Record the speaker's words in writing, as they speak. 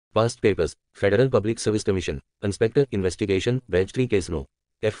Past papers, Federal Public Service Commission, Inspector Investigation, Batch-3Case No.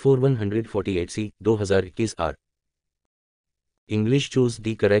 F4148C, 2021 R. English, choose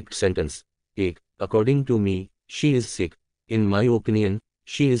the correct sentence. 1. According to me, she is sick. In my opinion,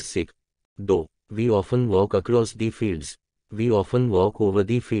 she is sick. Though, we often walk across the fields. We often walk over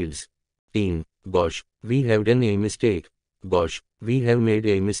the fields. 3. Gosh, we have done a mistake. Gosh, we have made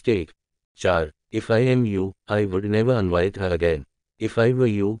a mistake. 4. If I am you, I would never invite her again. If I were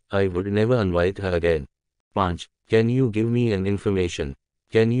you, I would never invite her again. 5. Can you give me an information?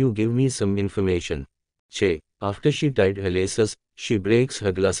 Can you give me some information? 6. After she tied her laces, she breaks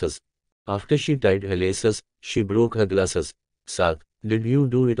her glasses. After she tied her laces, she broke her glasses. 7. Did you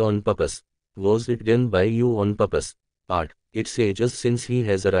do it on purpose? Was it done by you on purpose? 8. It's ages since he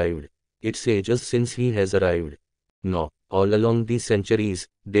has arrived. It's ages since he has arrived. No, all along the centuries,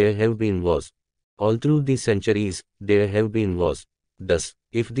 there have been wars. All through the centuries, there have been wars. Thus,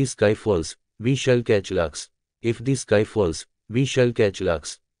 if the sky falls, we shall catch larks. If the sky falls, we shall catch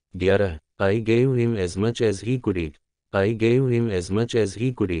larks. 11. I gave him as much as he could eat. I gave him as much as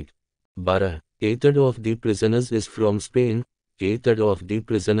he could eat. 12. A third of the prisoners is from Spain. A third of the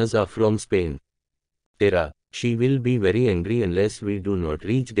prisoners are from Spain. 13. She will be very angry unless we do not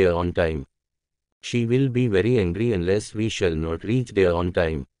reach there on time. She will be very angry unless we shall not reach there on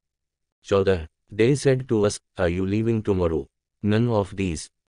time. 14. They said to us, are you leaving tomorrow? None of these.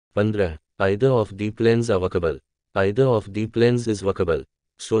 15. Either of the plans are workable. Either of the plans is workable.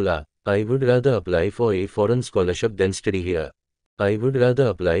 16. I would rather apply for a foreign scholarship than study here. I would rather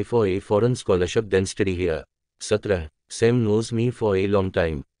apply for a foreign scholarship than study here. 17. Sam knows me for a long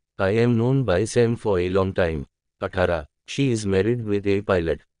time. I am known by Sam for a long time. 18. She is married with a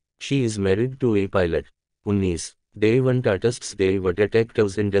pilot. She is married to a pilot. 19. They weren't artists, they were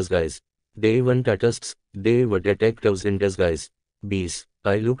detectives in disguise. They weren't artists, they were detectives in disguise. 20.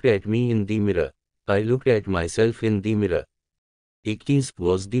 I looked at me in the mirror. I looked at myself in the mirror. 21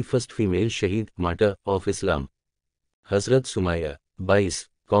 was the first female Shaheed, martyr, of Islam. Hazrat Sumaya. 22.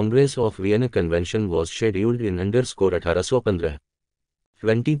 Congress of Vienna Convention was scheduled in _1815.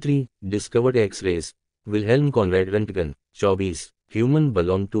 23. Discovered X-rays. Wilhelm Conrad Röntgen. 24. Human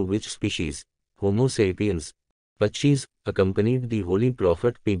belong to which species? Homo sapiens. 25. Accompanied the Holy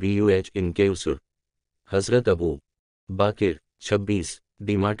Prophet Pbuh in Kausar. Hazrat Abu Bakr. 26.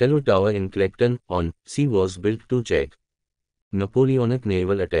 The Martello Tower in Clacton, on sea was built to check Napoleonic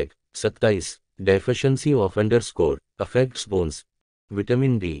naval attack. 27. Deficiency of affects bones.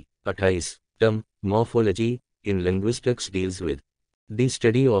 Vitamin D. 28. Term, morphology, in linguistics deals with the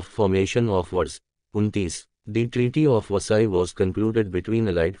study of formation of words. 29. The Treaty of Versailles was concluded between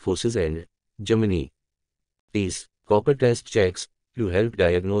Allied forces and Germany. 30. Copper test checks to help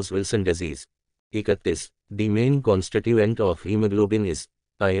diagnose Wilson disease. 31. The main constituent of hemoglobin is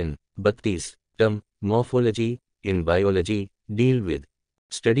iron. 32. Term, morphology, in biology, deal with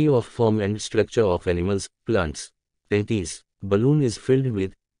study of form and structure of animals, plants. 33. Balloon is filled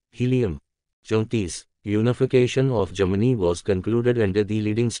with helium. 34. Unification of Germany was concluded under the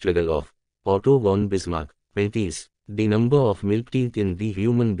leading struggle of Otto von Bismarck. 35. The number of milk teeth in the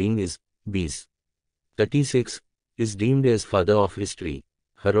human being is bees. 36. Is deemed as father of history.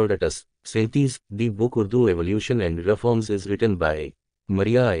 Herodotus. 37. The book Urdu Evolution and Reforms is written by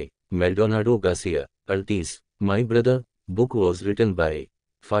Maria I. Maldonado Garcia. 38. My brother, book was written by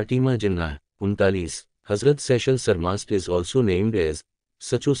Fatima Jinnah. 39. Hazrat Sechel Sarmast is also named as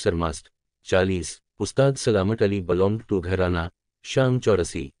Sacho Sarmast. 40. Ustad Salamat Ali belonged to Gharana, Sham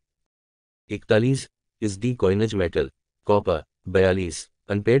Chaurasi. 41. Is the coinage metal, copper. 42.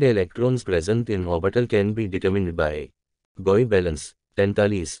 Unpaired electrons present in orbital can be determined by Gauss balance.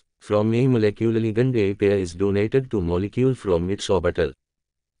 43. From a molecular ligand a pair is donated to molecule from its orbital.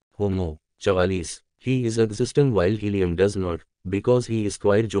 Homo. 44. He is existent while helium does not, because he is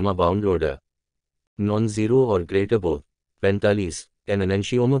quadroma bound order. Non-zero or greater both. 45. An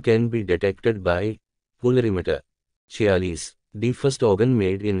enantiomer can be detected by polarimeter. 46. The first organ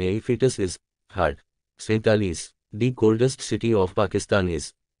made in a fetus is heart. 47. The coldest city of Pakistan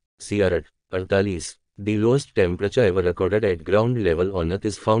is Siarat. 48. The lowest temperature ever recorded at ground level on Earth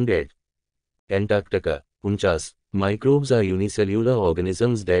is found at Antarctica. 49. Microbes are unicellular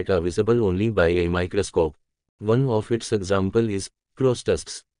organisms that are visible only by a microscope. One of its example is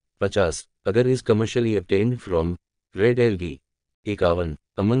crostusks. 50. Agar is commercially obtained from red algae. 51.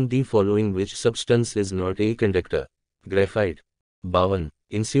 Among the following which substance is not a conductor? Graphite. 52.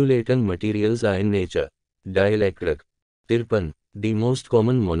 Insulating materials are in nature dielectric. 53. The most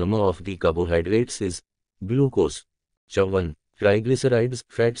common monomer of the carbohydrates is glucose. 54. Triglycerides,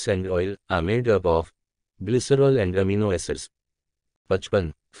 fats and oil are made up of glycerol and amino acids.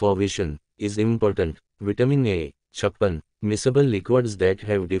 55. For vision, is important. Vitamin A. 56. Miscible liquids that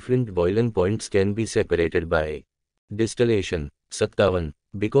have different boiling points can be separated by distillation. 57.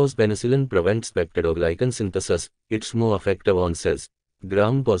 Because penicillin prevents peptidoglycan synthesis, it's more effective on cells.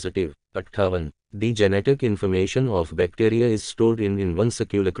 Gram positive. 58. The genetic information of bacteria is stored in one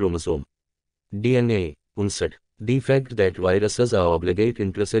circular chromosome. DNA. 59. The fact that viruses are obligate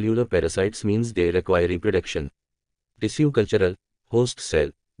intracellular parasites means they require reproduction. Tissue cultural, host cell,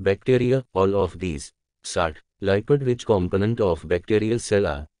 bacteria, all of these. 60. Lipid-rich component of bacterial cell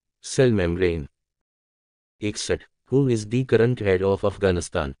are cell membrane. 61. Who is the current head of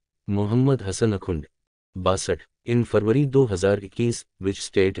Afghanistan? Mohammad Hassan Akhund. 62. In February 2021, which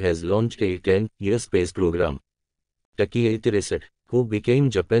state has launched a 10-year space program? Takei 63. Who became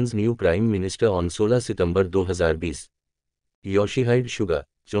Japan's new Prime Minister on 16 September 2020? Yoshihide Suga.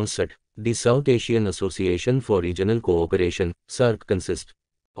 64. The South Asian Association for Regional Cooperation, SAARC, consists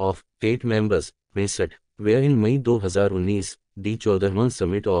of 8 members, 63, where in May 2019, the 14th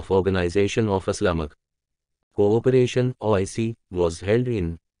Summit of Organization of Islamic Cooperation (OIC) was held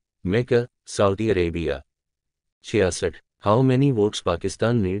in Mecca, Saudi Arabia. 66. How many votes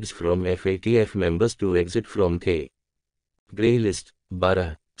Pakistan needs from FATF members to exit from the Grey List?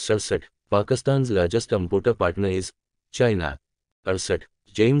 12. 67. Pakistan's largest importer partner is China. 68.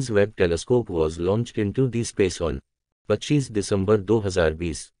 James Webb Telescope was launched into the space on 25 December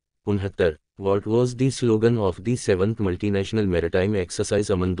 2020. 69. What was the slogan of the 7th Multinational Maritime Exercise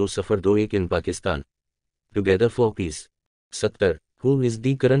Aman Do Safar Do Ek in Pakistan? Together for Peace. 70. Who is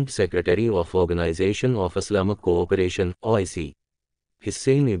the current Secretary of Organization of Islamic Cooperation (OIC)?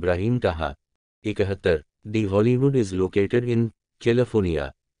 Hussein Ibrahim Taha. 71. The Hollywood is located in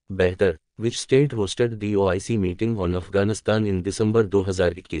California. 72. Which state hosted the OIC meeting on Afghanistan in December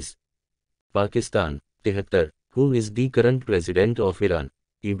 2021? Pakistan. 73. Who is the current president of Iran?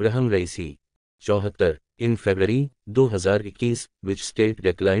 Ibrahim Raisi. 74. In February 2021, which state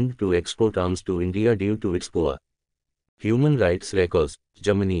declined to export arms to India due to its poor human rights records?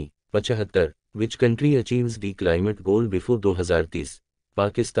 Germany. 75. Which country achieves the climate goal before 2030?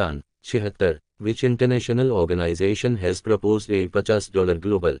 Pakistan. 76. Which international organization has proposed a $50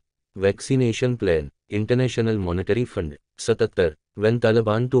 global vaccination plan? International Monetary Fund. 77. When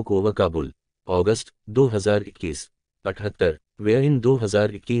Taliban took over Kabul? August 2021. 78. Where in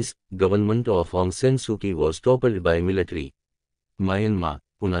 2021, government of Aung San Suu Kyi was toppled by military? Myanmar.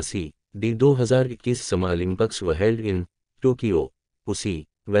 79. The 2021 Summer Olympics were held in Tokyo. 80.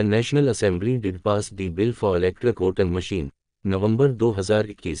 When National Assembly did pass the bill for electric voting machine? November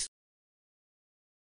 2021.